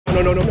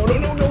No.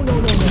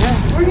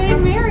 Yeah. We're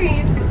getting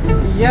married.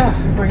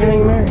 Yeah, we're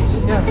getting married.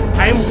 Yeah.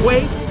 I am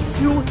way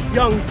too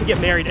young to get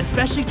married,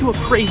 especially to a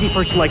crazy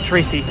person like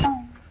Tracy.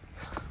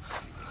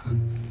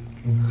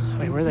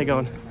 Wait, where are they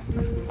going?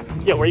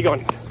 Yo, where are you going?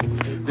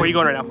 Where are you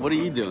going right now? What are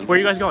you doing? Where are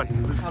you guys going?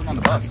 We're just on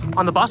the bus.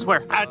 On the bus?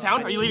 Where? Out of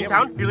town? Are you leaving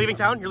town? You're leaving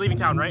town? You're leaving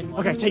town, right?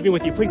 Okay, take me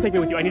with you. Please take me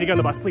with you. I need to get on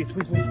the bus. Please.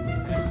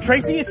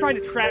 Tracy is trying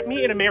to trap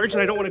me in a marriage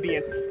that I don't want to be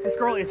in. This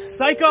girl is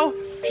psycho.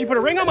 She put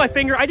a ring on my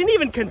finger. I didn't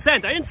even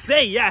consent. I didn't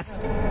say yes.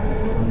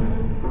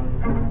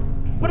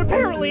 But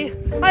apparently,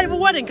 I have a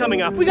wedding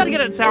coming up. We gotta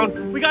get out of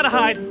town. We gotta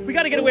hide. We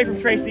gotta get away from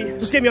Tracy.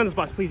 Just get me on this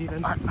bus, please,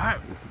 Ethan. All right.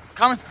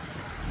 Coming.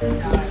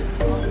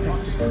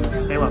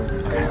 Just stay low.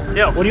 Okay.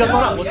 Yo, what do you got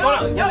going on? What's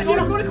going on? Yo,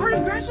 we're going to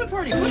Carter's bachelor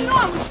party. Put it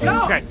on. Let's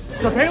go. Okay,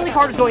 so apparently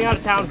Carter's going out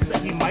of town because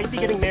he might be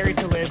getting married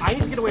to Liz. I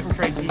need to get away from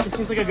Tracy. This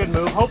seems like a good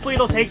move. Hopefully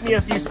it'll take me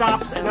a few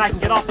stops and then I can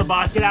get off the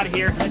bus, get out of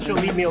here, and then she'll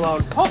leave me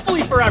alone.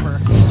 Hopefully forever.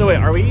 So wait,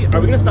 are we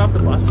gonna stop the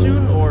bus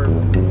soon, or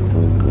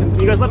can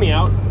you guys let me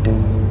out?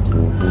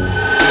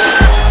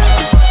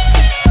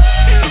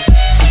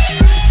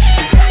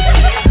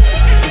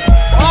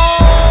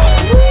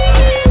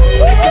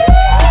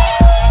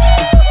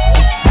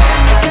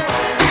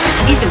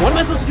 What am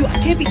I supposed to do? I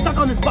can't be stuck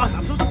on this bus.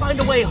 I'm supposed to find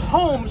a way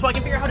home so I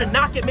can figure out how to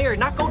not get married,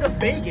 not go to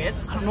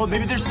Vegas. I don't know,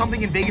 maybe there's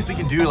something in Vegas we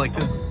can do, like,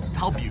 to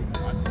help you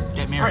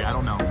get married. I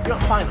don't know. You know,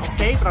 fine, I'll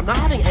stay, but I'm not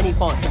having any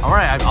fun. All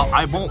right,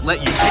 I won't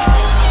let you.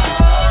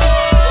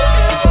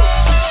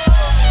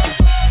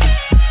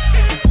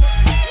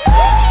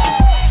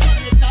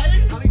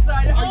 I'm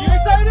excited. Are you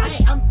excited?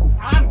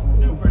 I'm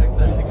super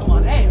excited. Come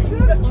on. Hey,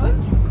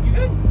 you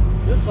good?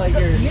 Look like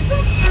you're...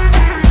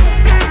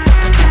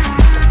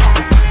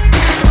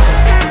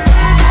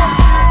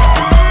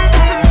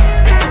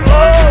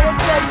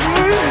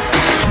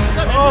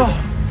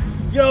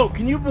 Yo,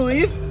 can you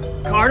believe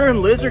Carter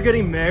and Liz are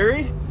getting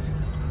married?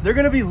 They're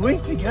gonna be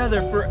linked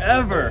together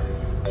forever.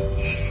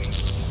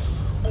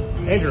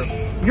 Andrew,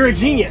 you're a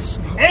genius.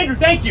 Andrew,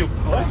 thank you.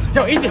 What?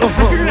 Yo, Ethan, I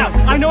figured it out.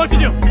 I know what to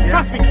do. Yeah.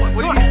 Trust me. What Come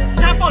do on. you mean?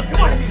 Just have fun.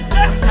 Come on.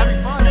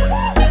 Having fun.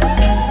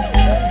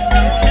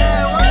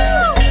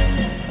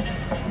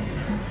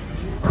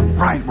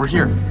 Ryan, we're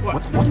here.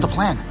 What's the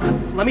plan?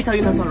 Let me tell you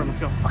in the hotel room. Let's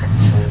go. Okay.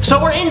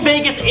 So we're in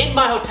Vegas in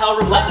my hotel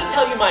room. Let me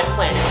tell you my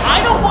plan.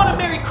 I don't want to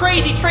marry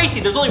crazy Tracy.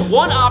 There's only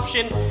one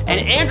option, and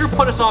Andrew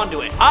put us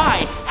onto it.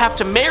 I have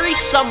to marry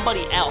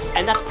somebody else,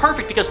 and that's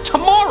perfect because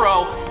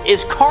tomorrow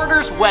is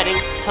Carter's wedding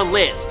to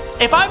Liz.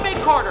 If I make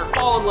Carter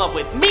fall in love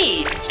with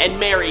me and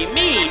marry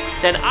me,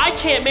 then I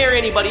can't marry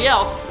anybody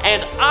else,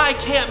 and I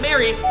can't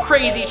marry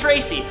crazy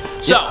Tracy.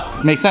 So,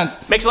 Yep. Makes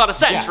sense. Makes a lot of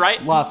sense, Yeah,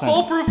 right? a lot of sense.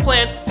 Foolproof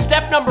plan.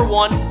 Step number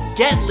 1,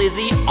 get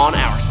Lizzie on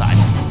our side.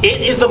 It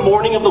is the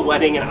morning of the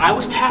wedding, and I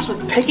was tasked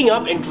with picking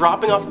up and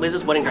dropping off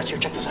Liz's wedding dress. Here,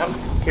 check this out.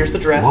 Here's the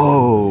dress.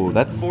 Whoa,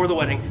 that's... For the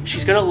wedding.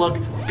 She's gonna look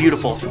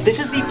beautiful. This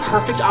is the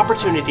perfect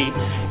opportunity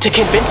to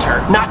convince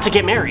her not to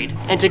get married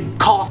and to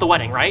call off the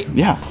wedding, right?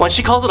 Yeah. Once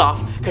she calls it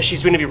off, because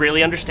she's gonna be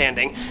really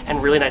understanding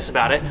and really nice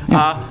about it,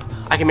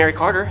 I can marry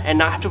Carter and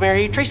not have to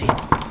marry Tracy.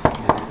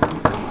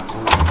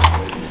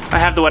 I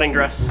have the wedding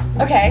dress.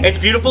 Okay. It's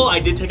beautiful. I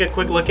did take a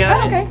quick look at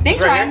it. Okay.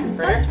 Thanks, It's right Ryan. here,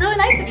 right That's here. really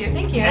nice of you.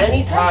 Thank you.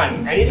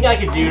 Anytime. Anything I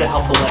could do to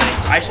help the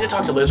wedding. I just need to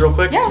talk to Liz real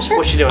quick. Yeah, sure.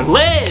 What's she doing?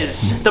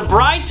 Liz, the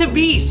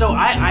bride-to-be. So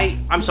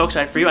I'm so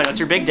excited for you. I know it's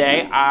your big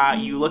day.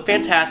 You look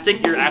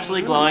fantastic. You're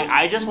absolutely glowing.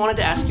 I just wanted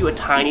to ask you a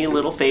tiny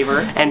little favor,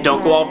 and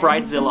don't go all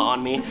bridezilla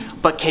on me,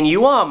 but can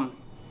you,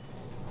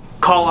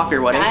 call off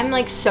your wedding? I'm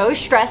like so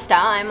stressed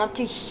out. I'm up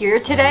to here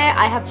today.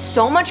 I have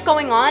so much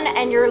going on,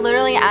 and you're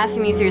literally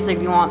asking me seriously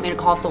if you want me to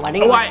call off the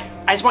wedding. Oh, I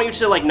just want you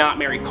to like not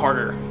marry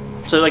Carter.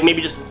 So like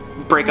maybe just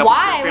break up.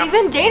 Why? We've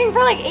been dating for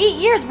like 8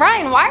 years.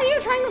 Ryan, why are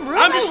you trying to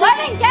ruin my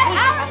wedding? Get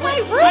out of my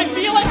room. I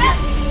feel like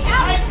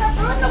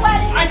ruin the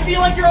wedding. I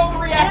feel like you're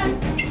overreacting.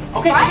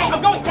 Okay, Ryan,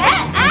 I'm going. Get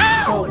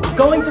out. So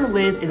going through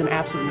Liz is an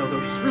absolute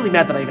no-go. She's really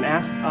mad that I even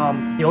asked.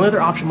 The only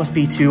other option must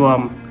be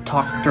to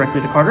talk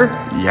directly to Carter.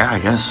 Yeah, I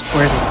guess.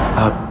 Where is he?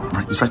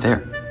 He's right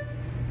there.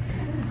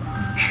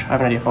 Shh, I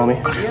have an idea. Follow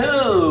me.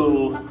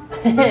 Yo,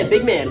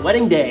 big man,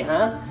 wedding day,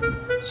 huh?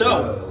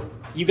 So,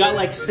 you got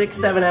like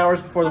 6-7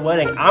 hours before the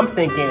wedding. I'm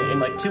thinking in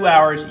like 2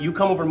 hours, you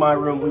come over to my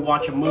room, we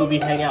watch a movie,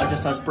 hang out,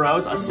 just us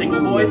bros, us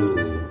single boys.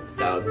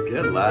 Sounds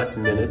good. Last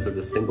minutes as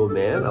a single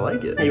man. I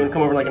like it. Hey, you wanna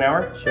come over in like an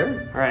hour? Sure.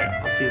 All right,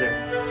 I'll see you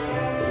there.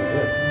 What is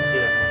this? I'll see you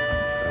there.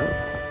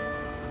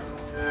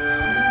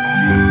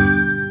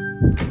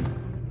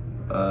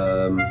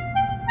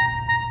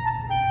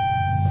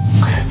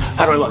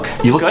 How do I look?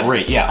 You look Good?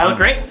 great, yeah. I look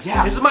great?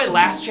 Yeah. This is my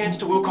last chance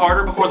to woo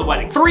Carter before the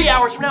wedding. 3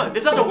 hours from now. If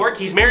this doesn't work,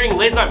 he's marrying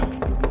Liz and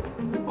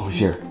I'm... Oh, he's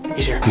here.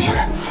 He's here. He's here.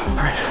 All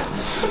right.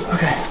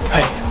 Okay.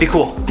 Hey, be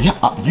cool.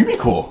 Yeah, you be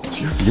cool. It's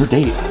your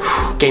date.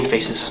 Game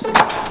faces.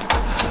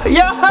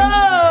 Yo!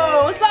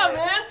 What's up,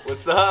 man?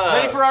 What's up?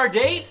 Ready for our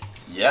date?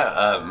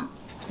 Yeah,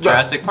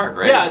 Jurassic Park,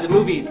 right? Yeah, the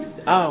movie.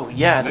 Oh,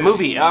 yeah, the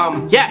movie.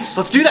 Yes,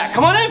 let's do that.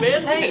 Come on in,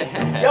 man.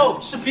 Hey, yo,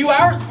 just a few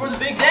hours before the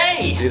big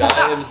day. Dude,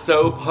 I am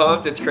so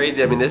pumped. It's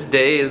crazy. I mean, this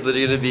day is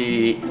literally gonna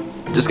be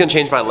just gonna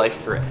change my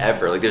life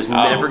forever. Like there's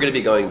never gonna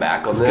be going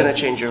back on this. It's gonna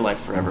change your life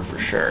forever for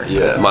sure.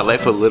 Yeah, my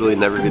life will literally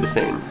never be the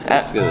same.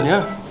 It's gonna,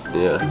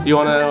 yeah. You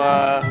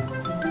wanna,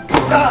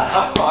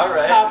 all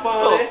right. hop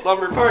on little it?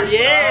 slumber party.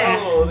 Yeah.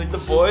 Oh, like the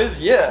boys.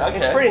 Yeah. Okay.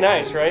 It's pretty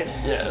nice, right?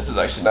 Yeah, this is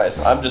actually nice.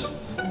 I'm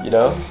just, you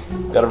know,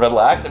 gotta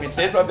relax. I mean,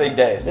 today's my big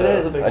day, so It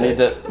is a big I need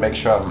day. to make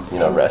sure I'm, you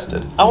know,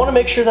 rested. I want to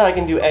make sure that I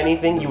can do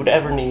anything you would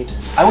ever need.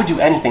 I would do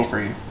anything for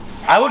you.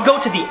 I would go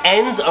to the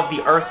ends of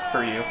the earth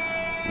for you.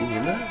 You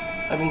mean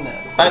that? I mean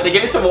that. All right, they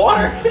give me some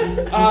water.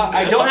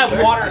 I don't have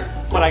water,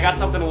 but I got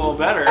something a little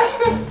better.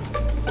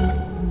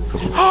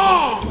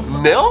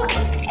 Milk?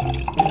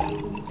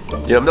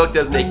 You know, milk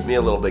does make me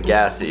a little bit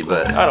gassy,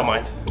 but I don't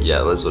mind.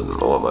 yeah, Liz wouldn't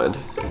mind.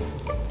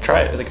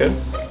 Try it. Is it good?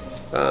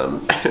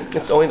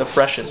 It's only the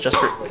freshest,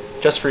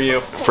 just for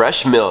you.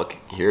 Fresh milk.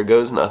 Here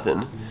goes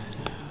nothing.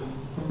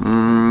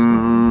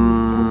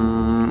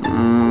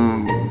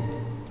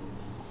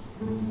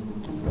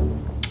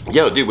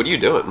 Yo, dude, what are you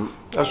doing?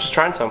 I was just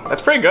trying some.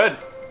 That's pretty good.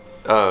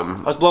 I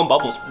was blowing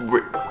bubbles.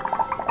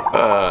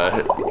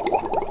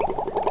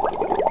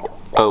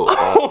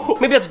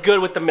 Maybe that's good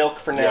with the milk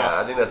for now.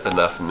 Yeah, I think that's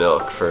enough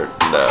milk for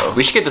now.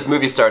 We should get this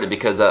movie started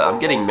because I'm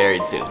getting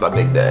married soon. It's my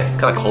big day. It's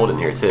kind of cold in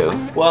here too.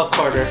 Well,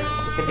 Carter,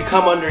 if you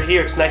come under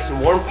here, it's nice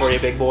and warm for you,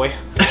 big boy.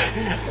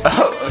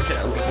 Oh, okay.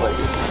 I'm like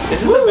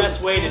This is the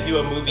best way to do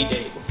a movie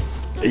date.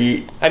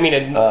 I mean,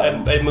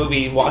 a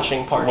movie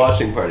watching party.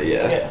 Watching party,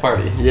 yeah.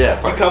 Party,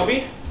 yeah. Party. You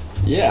comfy?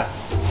 Yeah.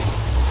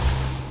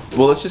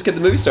 Well, let's just get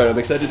the movie started. I'm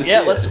excited to see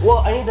it. let's. Well,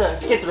 I need to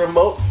get the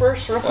remote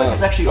first, real quick.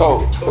 It's actually.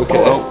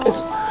 Okay.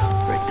 It's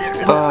right there.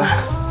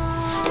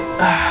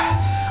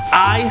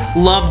 I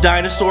love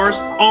dinosaurs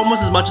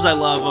almost as much as I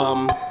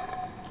love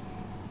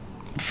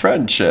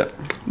Friendship.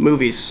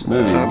 movies.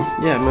 Movies.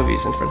 Yeah,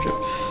 movies and friendship.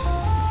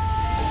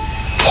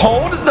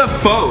 Hold the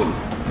phone.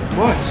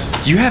 What?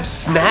 You have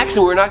snacks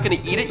and we're not gonna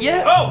eat it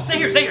yet? Oh, stay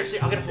here.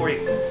 I'll get it for you.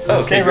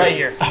 Okay, Stay right great.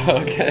 here.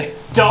 Okay.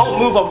 Don't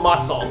move a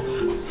muscle.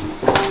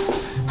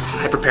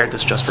 I prepared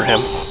this just for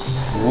him.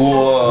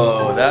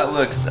 Whoa, that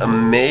looks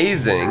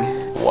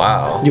amazing.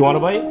 Wow. Do you want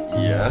a bite?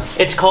 Yeah.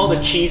 It's called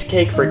a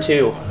cheesecake for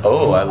two.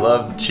 Oh, I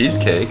love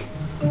cheesecake.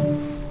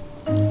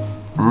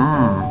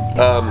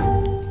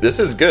 This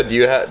is good.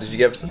 Did you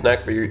give us a snack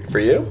for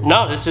you?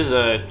 No, this is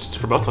just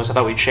for both of us. I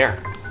thought we'd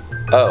share.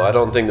 Oh, I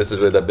don't think this is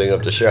really that big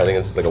enough to share. I think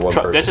this is like a one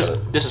person.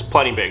 This is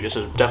plenty big. This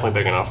is definitely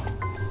big enough.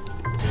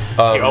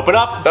 Here, open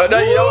up. No,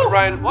 you know what,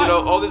 Ryan? What? You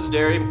know all this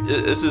dairy.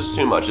 This is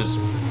too much.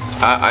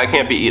 I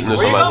can't be eating this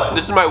Where on you my. going?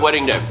 This is my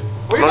wedding day.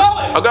 Where you going?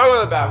 I gotta go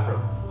to the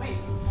bathroom.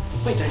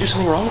 Wait, did I do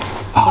something wrong?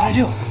 What did I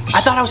do?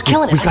 I thought I was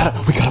killing it. We gotta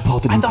pull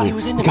out the nuclear. I thought he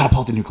was into We gotta me.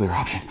 pull out the nuclear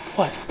option.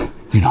 What?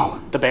 You know,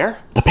 The bear?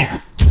 the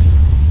bear.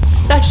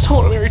 I just don't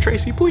want to marry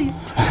Tracy, please.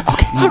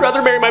 Okay. I'd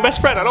rather marry my best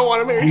friend. I don't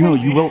want to marry No,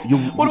 Tracy. you will.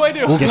 What do I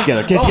do? We'll get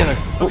together. Get together.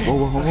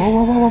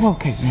 Whoa.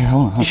 Okay, here,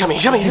 hold on. You show me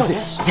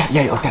this.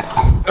 Yeah, like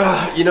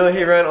that. You know,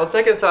 hey Ryan. On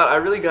second thought, I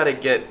really gotta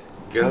get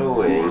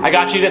going. I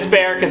got you this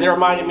bear because it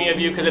reminded me of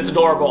you because it's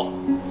adorable.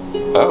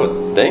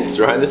 Oh, thanks,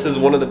 Ryan. This is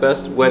one of the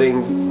best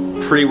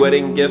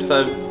pre-wedding gifts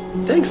I've.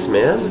 Thanks,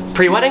 man.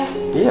 Pre-wedding?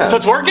 Yeah. So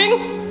it's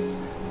working?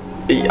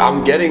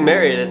 I'm getting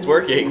married. It's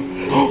working.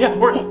 Yeah,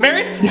 we're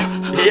married?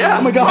 Yeah.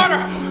 Oh my God.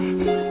 Carter!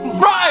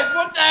 Ryan,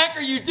 what the heck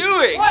are you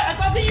doing? What? I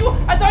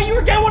thought you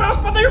were getting what I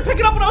thought you were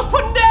picking up what I was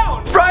putting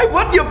down. Ryan,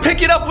 what? You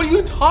pick it up? What are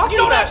you talking You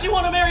don't about? actually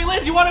want to marry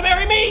Liz. You want to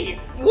marry me.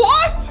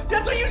 What?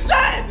 That's what you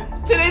said.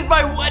 Today's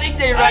my wedding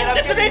day,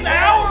 Ryan. Today's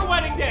our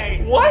wedding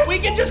day. What? We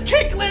can just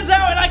kick Liz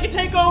out and I can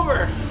take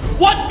over.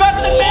 What's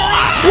better than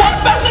marrying?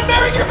 What's better than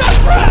marrying your best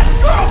friend?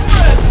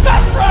 Girlfriend!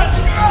 Best friend!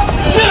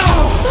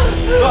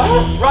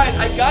 Girlfriend! Ryan,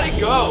 I gotta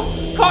go.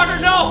 Carter,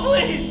 no,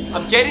 please!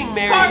 I'm getting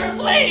married. Carter,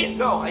 please!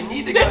 No, I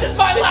need to go. This is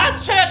my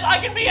last chance. I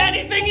can be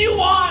anything you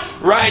want.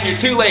 Ryan, you're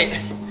too late.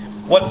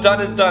 What's done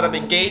is done. I'm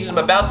engaged. I'm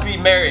about to be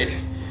married.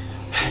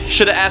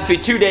 Should have asked me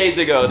 2 days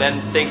ago. Then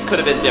things could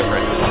have been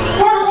different.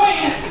 Carter,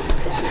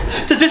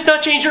 wait! Does this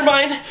not change your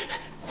mind?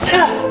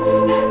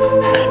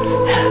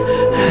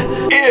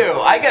 Ew,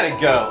 I gotta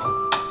go.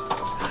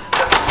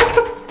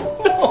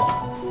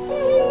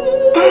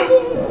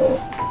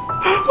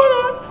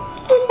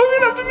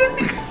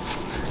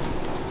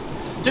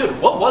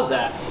 Dude, what was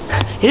that?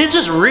 It is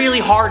just really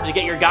hard to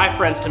get your guy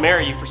friends to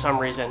marry you for some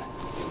reason.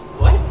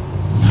 What?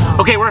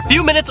 Okay, we're a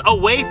few minutes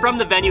away from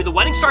the venue. The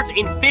wedding starts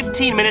in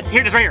 15 minutes.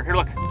 Here it is right here. Here,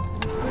 look.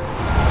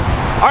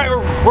 All right,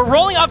 we're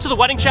rolling up to the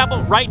wedding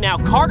chapel right now.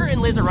 Carter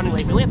and Liz are running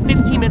late. We only have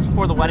 15 minutes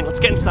before the wedding. Let's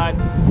get inside.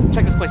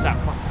 Check this place out.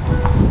 Come on.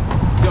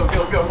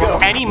 Go.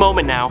 Any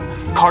moment now,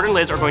 Carter and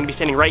Liz are going to be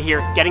standing right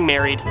here, getting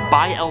married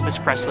by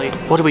Elvis Presley.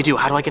 What do we do?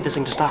 How do I get this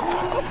thing to stop?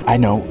 I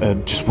know.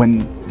 Just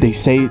when they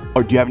say,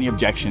 or do you have any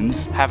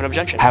objections? Have an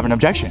objection. Have an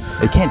objection.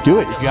 They can't do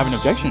it if you have an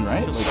objection,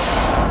 right?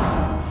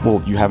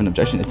 Well, you have an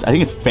objection. I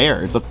think it's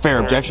fair. It's a fair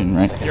objection,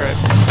 right? You're right.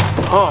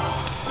 Oh.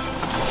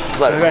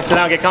 So guys, sit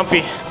down, get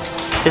comfy.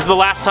 This is the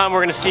last time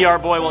we're gonna see our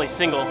boy while he's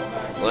single.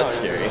 Well, that's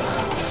scary.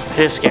 It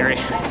is scary.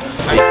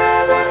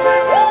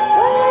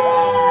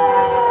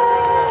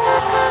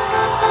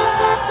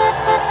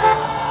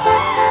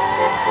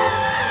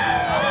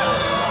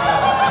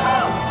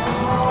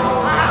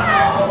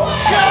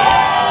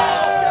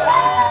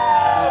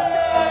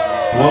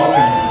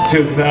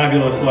 to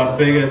fabulous Las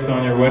Vegas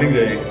on your wedding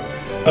day.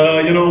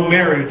 You know,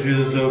 marriage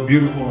is a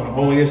beautiful and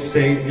holy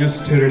estate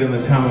instituted in the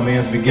time of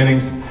man's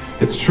beginnings.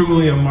 It's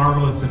truly a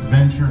marvelous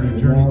adventure and a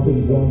journey.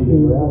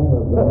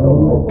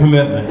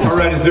 Commitment. All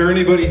right, is there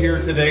anybody here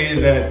today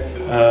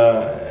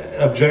that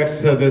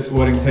objects to this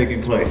wedding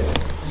taking place?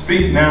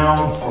 Speak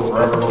now or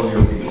forever hold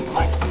your peace.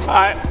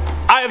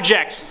 I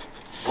object.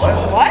 What?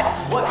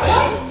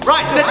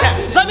 Right, sit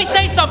down. Just let me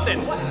say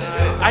something.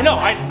 I know.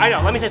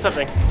 Let me say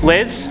something.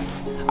 Liz,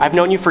 I've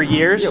known you for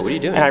years. Yeah, what are you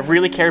doing? And I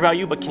really care about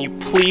you, but can you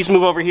please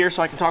move over here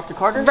so I can talk to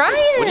Carter?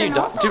 Ryan! What are you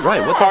doing? Dude,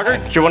 Ryan, what Carter,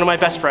 you're one of my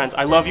best friends.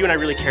 I love you and I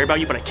really care about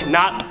you, but I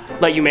cannot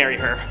let you marry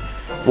her.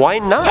 Why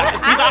not?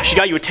 She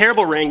got you a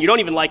terrible ring. You don't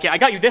even like it. I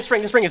got you this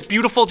ring. This ring is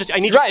beautiful. I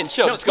need Ryan, you.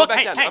 chill. Just go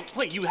back down. Hey,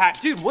 please, you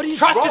have. Dude, what are you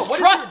trust? wrong? Just What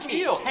is trust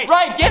me. your deal? Hey,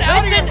 Ryan, get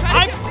out of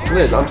here.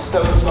 Liz, I'm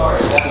so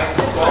sorry. For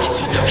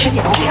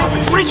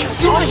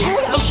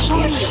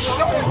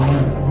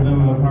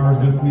them of the powers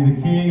best to be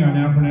the king, I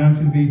now pronounce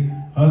you to be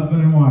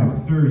husband and wife.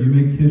 Sir, you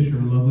may kiss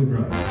your lovely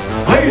bride.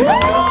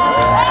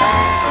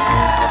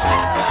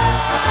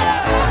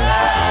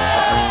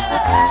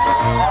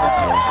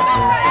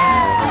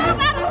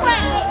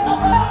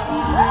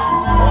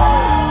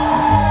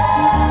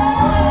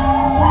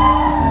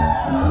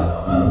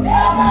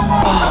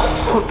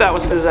 That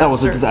was a disaster. That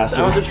was a disaster.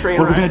 That was a train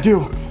What are we wreck. gonna do?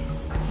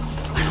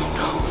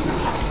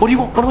 What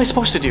am I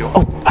supposed to do?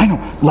 Oh, I know.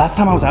 Last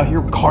time I was out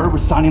here, Carter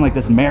was signing like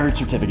this marriage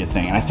certificate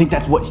thing, and I think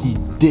that's what he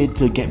did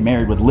to get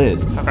married with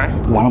Liz. Okay.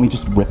 Why don't we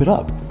just rip it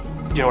up? Do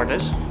you know where it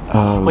is?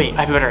 Wait,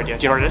 I have a better idea.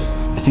 Do you know where it is?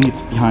 I think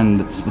it's behind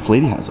this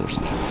lady has it or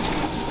something.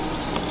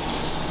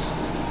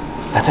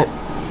 That's it.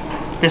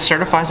 This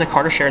certifies that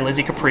Carter, Sharon,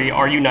 Lizzie Capri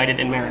are united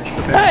in marriage.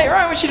 Hey,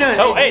 Ryan, what you doing?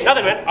 Oh, hey,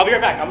 nothing, man. I'll be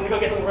right back. I'm gonna go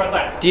get something from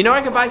outside. Do you know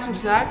I could buy some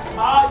snacks?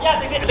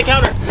 Yeah, at the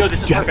counter. No,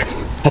 this is perfect.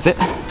 That's it.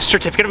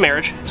 Certificate of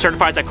marriage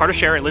certifies that Carter,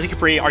 Sharon, and Lizzie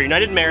Capri are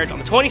united in marriage on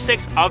the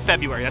 26th of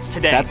February. That's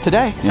today. That's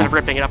today. Instead of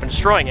ripping it up and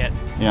destroying it,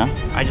 Yeah.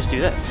 I just do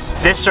this.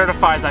 This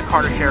certifies that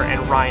Carter, Sharon,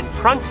 and Ryan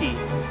Prunty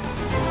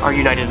are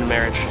united in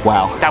marriage.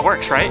 Wow. That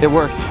works, right? It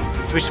works.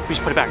 We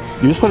just put it back.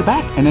 You just put it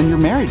back, and then you're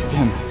married to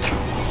him.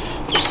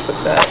 Just put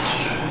that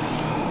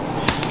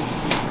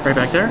right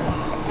back there.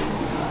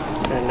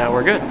 And now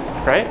we're good,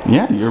 right?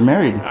 Yeah, you're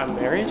married. I'm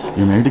married.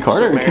 You're married to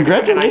Carter. So married.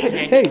 Congratulations. And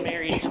I can't get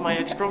married to my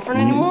ex-girlfriend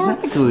anymore.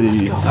 Exactly.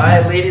 Let's go. All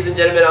right, ladies and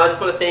gentlemen, I just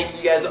want to thank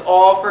you guys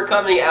all for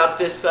coming out to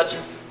this such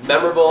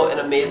memorable and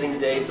amazing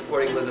day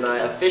supporting Liz and I,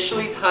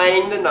 officially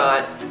tying the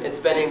knot and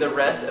spending the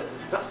rest of...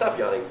 Stop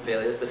yawning,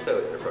 Bailey. This is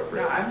so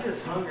inappropriate. No, I'm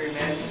just hungry,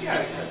 man. You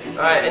gotta cut these.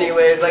 Alright,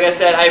 anyways, like I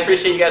said, I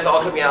appreciate you guys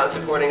all coming out and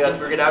supporting us.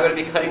 We're now going to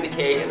be cutting the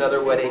cake,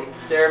 another wedding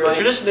ceremony.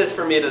 The tradition is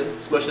for me to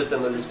smush this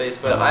in Liz's face,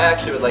 but I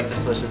actually would like to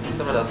smush this in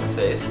someone else's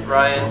face.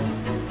 Ryan,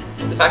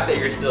 the fact that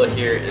you're still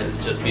here is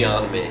just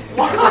beyond me.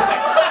 Come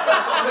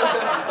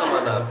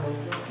on up.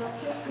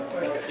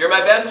 You're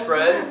my best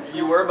friend.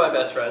 You were my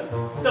best friend.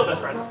 Still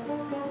best friends.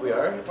 We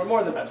are? We're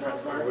more than best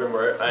friends, Carter. We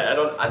were.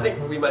 I think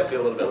we might be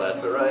a little bit less,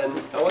 but Ryan,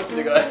 I want you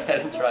to go ahead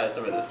and try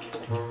some of this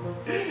cake.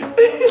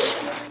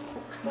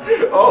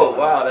 Oh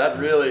wow, that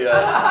really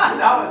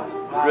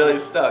really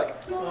stuck.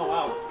 Oh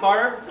wow.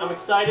 Carter, I'm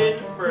excited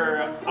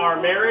for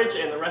our marriage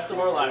and the rest of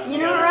our lives You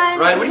know, together. Ryan,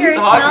 Ryan, what are you here,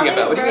 talking smell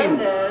about? What these do you mean?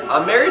 roses.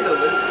 I'm married to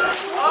Liz.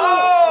 That's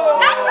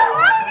for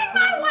ruining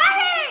my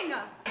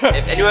wedding!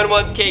 If anyone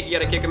wants cake, you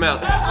gotta kick him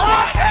out. I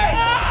want cake!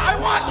 I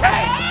want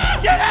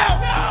cake! Get out!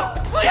 No!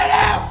 Get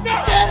out! No!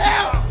 Get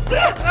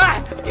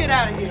out! Get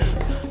out of here!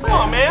 Come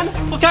on, man.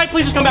 Well, can I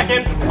please just come back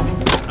in?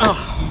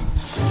 Oh.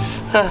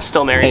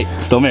 Still married.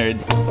 Hey, still married.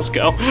 Let's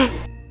go.